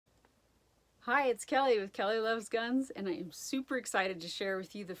Hi, it's Kelly with Kelli Loves Guns, and I am super excited to share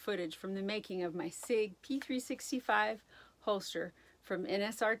with you the footage from the making of my SIG P365 holster from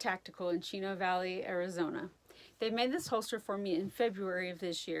NSR Tactical in Chino Valley, Arizona. They made this holster for me in February of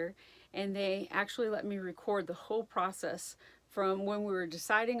this year, and they actually let me record the whole process from when we were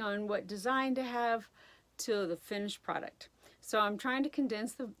deciding on what design to have to the finished product. So I'm trying to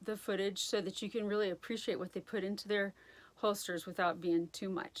condense the footage so that you can really appreciate what they put into their holsters without being too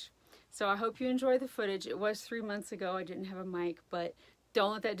much. So I hope you enjoy the footage. It was 3 months ago. I didn't have a mic, but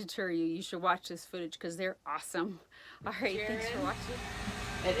don't let that deter you. You should watch this footage because they're awesome. All right, thanks for watching.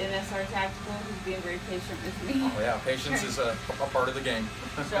 At NSR Tactical, who's being very patient with me. Oh yeah, patience is a part of the game.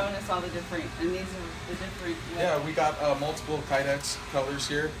 Showing us all the different, and these are the different. Yeah, we got multiple kydex colors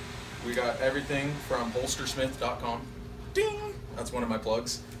here. We got everything from holstersmith.com. Ding! That's one of my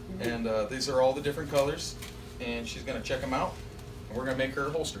plugs. And these are all the different colors. And she's gonna check them out. And we're gonna make her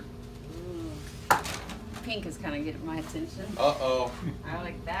a holster. Pink is kind of getting my attention. Uh-oh. I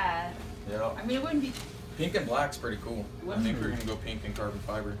like that. Yeah. I mean, it wouldn't be... Pink and black's pretty cool. I think we're gonna go pink and carbon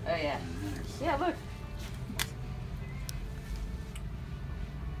fiber. Oh yeah. Yeah, look.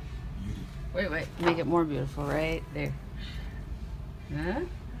 Wait. Make it more beautiful right there. Huh?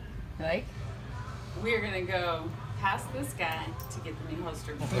 Like? We're gonna go past this guy to get the new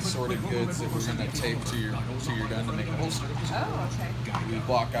holster. Assorted goods that we're gonna tape to your gun to make a holster. Oh, okay. We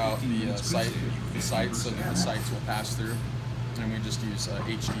block out the sights so that the sights will pass through, and we just use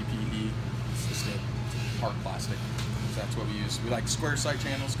HDPE. It's just a hard plastic. That's what we use. We like square sight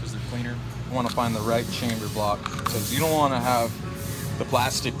channels because they're cleaner. We want to find the right chamber block because you don't want to have the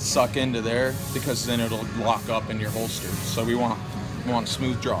plastic suck into there because then it'll lock up in your holster. So we want a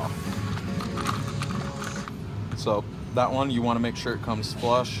smooth draw. So that one, you want to make sure it comes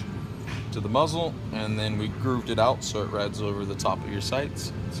flush to the muzzle, and then we grooved it out so it rides over the top of your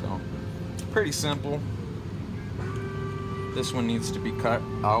sights. So pretty simple. This one needs to be cut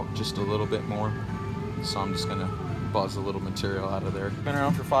out just a little bit more, so I'm just gonna buzz a little material out of there. Been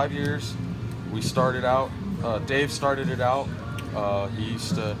around for 5 years. We started out, Dave started it out. He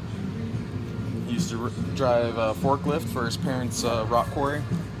used to drive a forklift for his parents' rock quarry,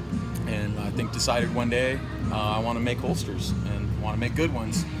 and I think decided one day I want to make holsters and want to make good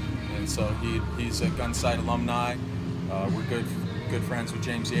ones. And so he's a Gunsite alumni. We're good friends with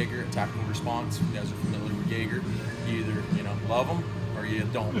James Yeager at Tactical Response. You guys are familiar with Yeager. You either love them or you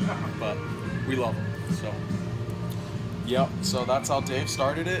don't, but we love them. So yep. So that's how Dave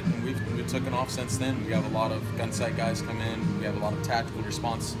started it, and we've taken off since then. We have a lot of Gunsite guys come in. We have a lot of Tactical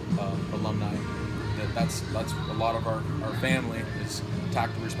Response alumni. That's a lot of our family is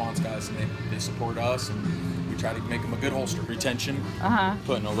Tactical Response guys, and they support us, and we try to make them a good holster. Retention,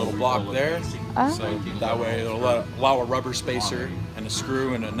 putting a little block there, so that way it'll allow a rubber spacer and a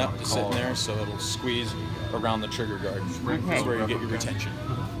screw and a nut to sit in there, so it'll squeeze around the trigger guard. That's where you get your retention.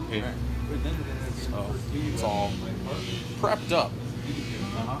 So it's all prepped up.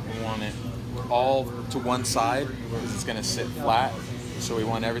 We want it all to one side because it's going to sit flat. So we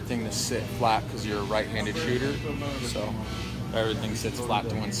want everything to sit flat because you're a right-handed shooter. So everything sits flat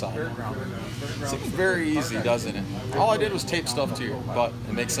to one side. It's very easy, doesn't it? All I did was tape stuff to your butt.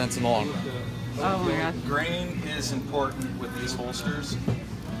 It makes sense in the long run. Oh my God. Grain is important with these holsters.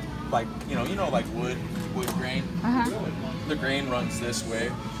 Like like wood grain. The grain runs this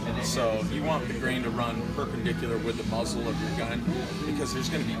way, so you want the grain to run perpendicular with the muzzle of your gun because there's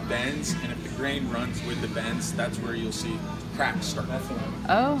going to be bends, and if the grain runs with the bends, that's where you'll see cracks start to form.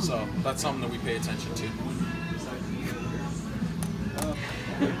 Oh. So that's something that we pay attention to.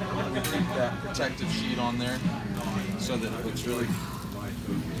 We keep that protective sheet on there so that it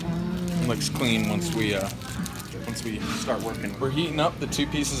looks clean once we start working. We're heating up the 2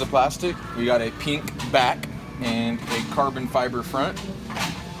 pieces of plastic. We got a pink back and a carbon fiber front.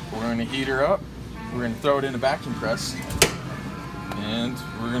 We're going to heat her up. We're going to throw it in a vacuum press, and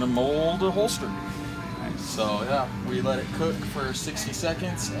we're going to mold a holster. So yeah, we let it cook for 60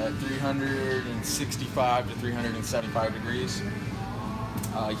 seconds at 365 to 375 degrees.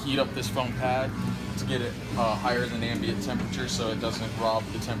 Heat up this foam pad to get it higher than ambient temperature so it doesn't rob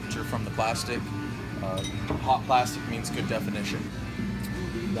the temperature from the plastic. Hot plastic means good definition.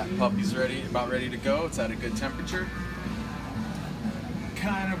 That puppy's about ready to go. It's at a good temperature.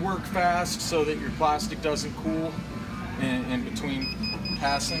 Kind of work fast so that your plastic doesn't cool in between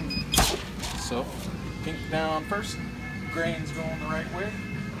passing. So pink down first, grain's going the right way.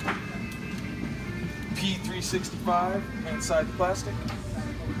 P365 inside the plastic.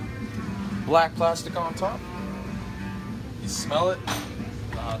 Black plastic on top. You smell it?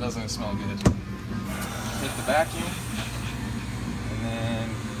 It doesn't smell good. Hit the vacuum and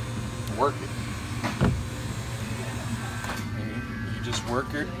then work it.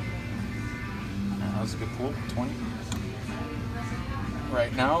 worker. That was a good pull, 20.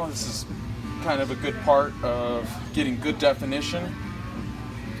 Right now, this is kind of a good part of getting good definition.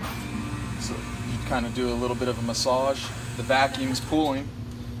 So you kind of do a little bit of a massage. The vacuum's pulling.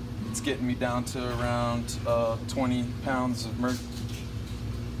 It's getting me down to around 20 pounds of mercury.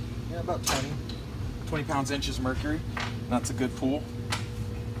 Yeah, about 20 pounds inches mercury. That's a good pull.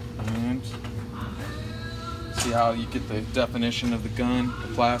 And see how you get the definition of the gun, the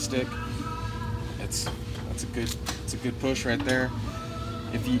plastic. It's a good push right there.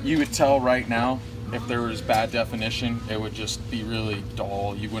 If you would tell right now, if there was bad definition, it would just be really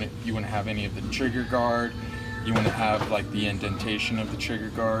dull. You wouldn't have any of the trigger guard. You wouldn't have like the indentation of the trigger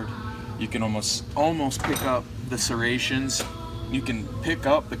guard. You can almost pick up the serrations. You can pick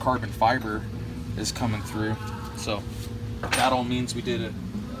up the carbon fiber is coming through. So that all means we did a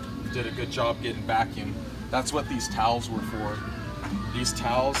good job getting vacuum. That's what these towels were for. These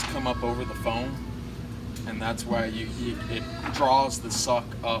towels come up over the foam, and that's why it draws the suck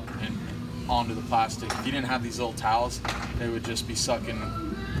up and onto the plastic. If you didn't have these little towels, they would just be sucking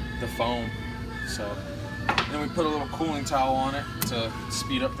the foam. So then we put a little cooling towel on it to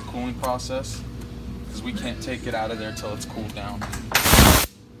speed up the cooling process, because we can't take it out of there till it's cooled down.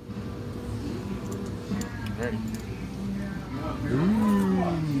 Ready?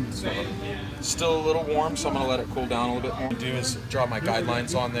 So, still a little warm, so I'm going to let it cool down a little bit more. What I do is draw my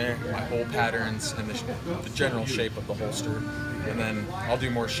guidelines on there, my hole patterns, and the general shape of the holster. And then I'll do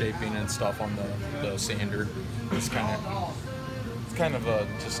more shaping and stuff on the sander. It's kind of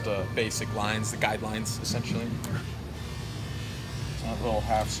just basic lines, the guidelines essentially. So that little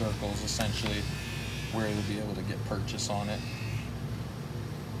half circle is essentially where you'll be able to get purchase on it.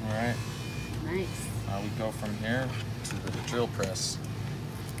 All right. Nice. We go from here to the drill press.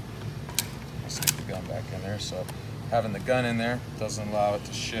 I'll stick the gun back in there. So having the gun in there doesn't allow it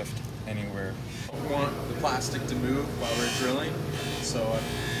to shift anywhere. We want the plastic to move while we're drilling, so I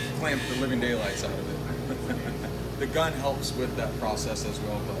clamped the living daylights out of it. The gun helps with that process as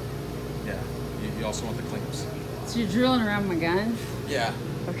well, but yeah, you also want the clamps. So you're drilling around my gun? Yeah.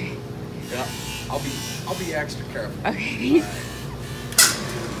 Okay. Yeah. I'll be extra careful. Okay.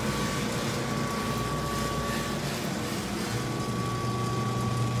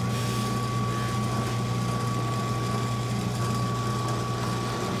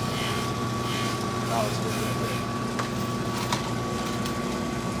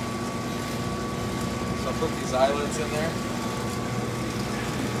 So I put these eyelets in there.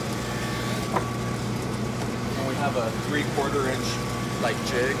 And we have a 3/4 inch like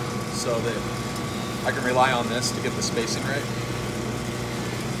jig, so that I can rely on this to get the spacing right.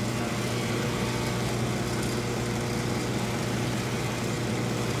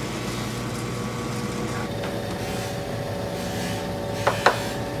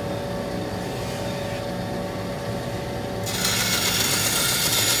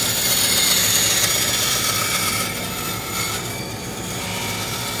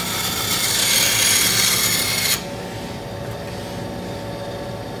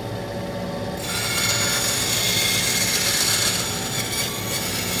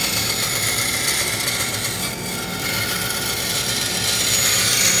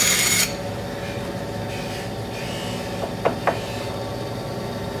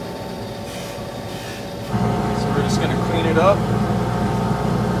 It up,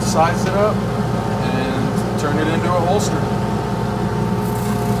 size it up, and turn it into a holster.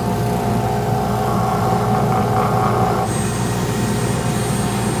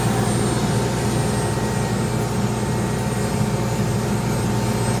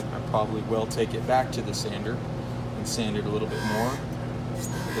 I probably will take it back to the sander and sand it a little bit more.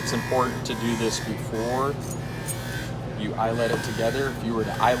 It's important to do this before you eyelet it together. If you were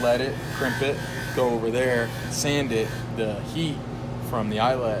to eyelet it, crimp it, go over there, sand it, the heat from the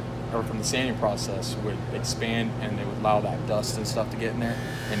eyelet or from the sanding process would expand, and it would allow that dust and stuff to get in there,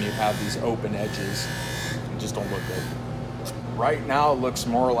 and you have these open edges. It just don't look good. Right now it looks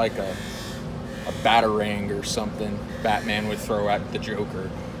more like a batarang or something Batman would throw at the Joker,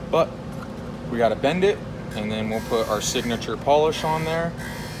 but we got to bend it, and then we'll put our signature polish on there.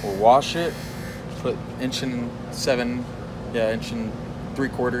 We'll wash it, put inch and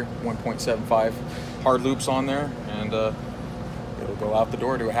 3/4, 1.75 hard loops on there, and it'll go out the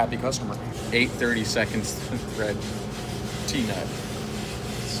door to a happy customer. 8/30 seconds thread T-nut.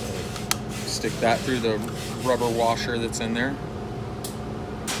 So stick that through the rubber washer that's in there.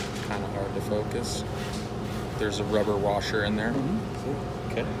 Kind of hard to focus. There's a rubber washer in there.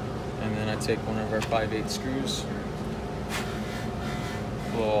 Okay. And then I take one of our 5/8 screws,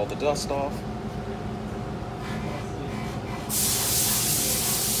 blow all the dust off.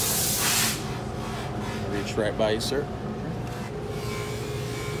 reached right by you, sir.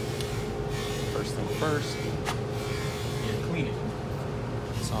 First thing first, you clean it.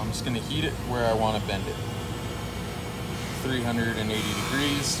 So I'm just going to heat it where I want to bend it. 380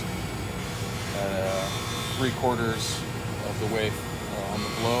 degrees at 3/4 of the way on the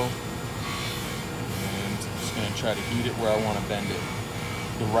blow. And I'm just going to try to heat it where I want to bend it.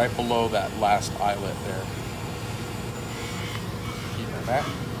 Right below that last eyelet there. Heat it back.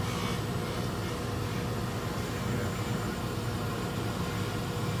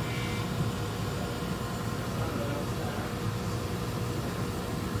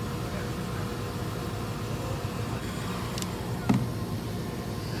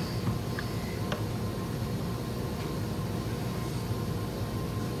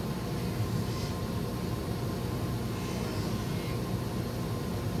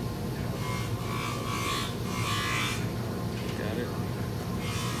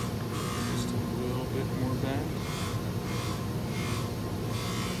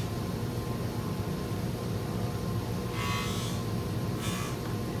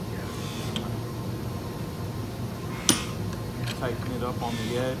 Tighten it up on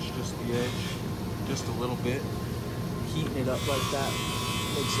the edge, just the edge, just a little bit. Heating it up like that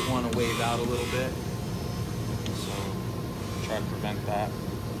makes it want to wave out a little bit. So try to prevent that.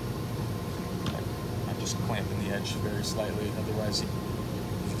 I'm just clamping the edge very slightly, otherwise you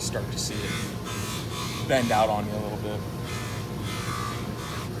start to see it bend out on you a little bit.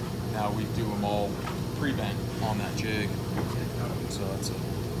 Now we do them all pre-bent on that jig. So that's a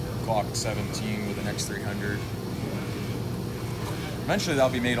Glock 17 with an X300. Eventually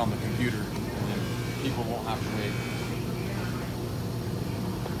that'll be made on the computer, and then people won't have to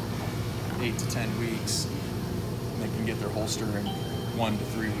wait 8 to 10 weeks. And they can get their holster in 1 to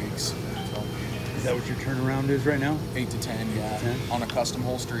 3 weeks. So, is that what your turnaround is right now? 8 to 10, yeah. 10? On a custom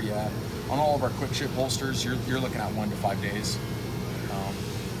holster, yeah. On all of our quick ship holsters, you're looking at 1 to 5 days.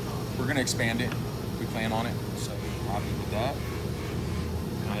 We're gonna expand it. We plan on it, so we're happy with that.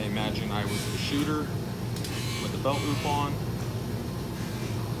 I imagine I was the shooter with the belt loop on.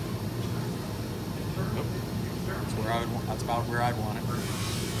 That's about where I'd want it.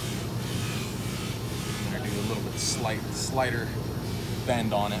 I'm gonna do a little bit slighter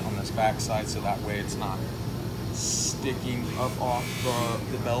bend on it on this back side, so that way it's not sticking up off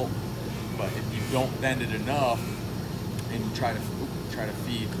the belt. But if you don't bend it enough and you try to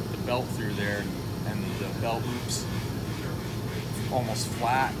feed the belt through there, and the belt loops almost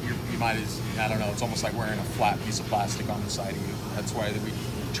flat, you might as, I don't know, it's almost like wearing a flat piece of plastic on the side of you. That's why we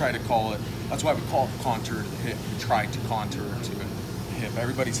try to call it, that's why we call it contour to the hip. We try to contour to the hip.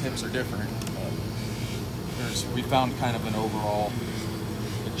 Everybody's hips are different, but we found kind of an overall,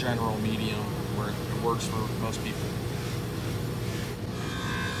 a general medium where it works for most people.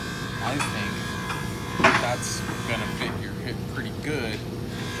 I think that's gonna fit your hip pretty good,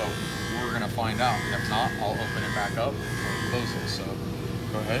 but we're gonna find out. If not, I'll open it back up or close it, so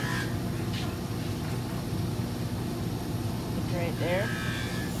go ahead. It's right there.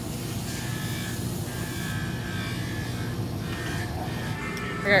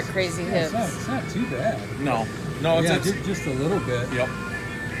 I got crazy hips. It's not too bad. No, it's just a little bit. Yep.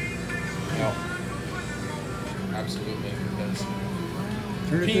 Yep. Absolutely. Because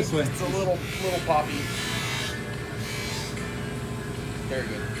turn it this way. It's a little poppy. Very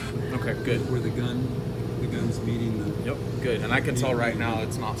good. Okay, good. Where the gun's meeting the. Yep, good. And I can tell right now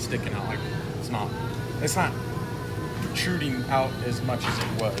it's not sticking out, like it's not protruding out as much as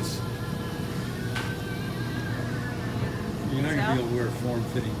it was. You're not gonna be able to wear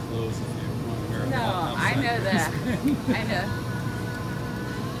form-fitting clothes if you want to wear them. No, I know that. I know.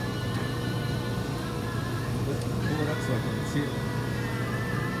 Pull it up so I can see it.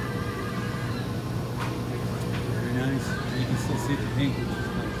 Very nice. You can still see the pink, which is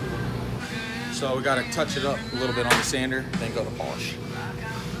kind of cool. So we gotta touch it up a little bit on the sander, then go to polish.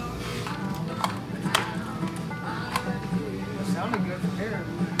 It sounded good from here.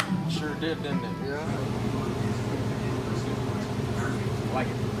 Sure did, didn't it? Yeah. Like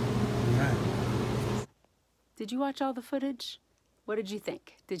it. Right. Did you watch all the footage? What did you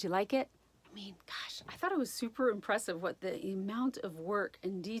think? Did you like it? I mean, gosh, I thought it was super impressive what the amount of work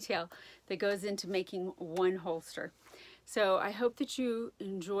and detail that goes into making one holster. So I hope that you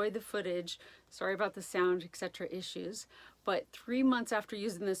enjoy the footage. Sorry about the sound, etc. issues. But 3 months after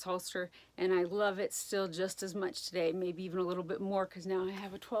using this holster, and I love it still just as much today, maybe even a little bit more, because now I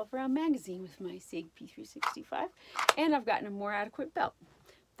have a 12-round magazine with my SIG P365, and I've gotten a more adequate belt.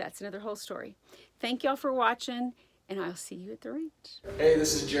 That's another whole story. Thank y'all for watching, and I'll see you at the range. Hey,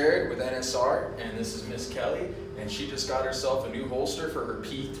 this is Jared with NSR, and this is Miss Kelly, and she just got herself a new holster for her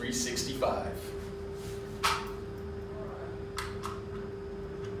P365.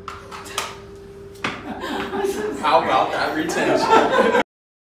 How about that retention?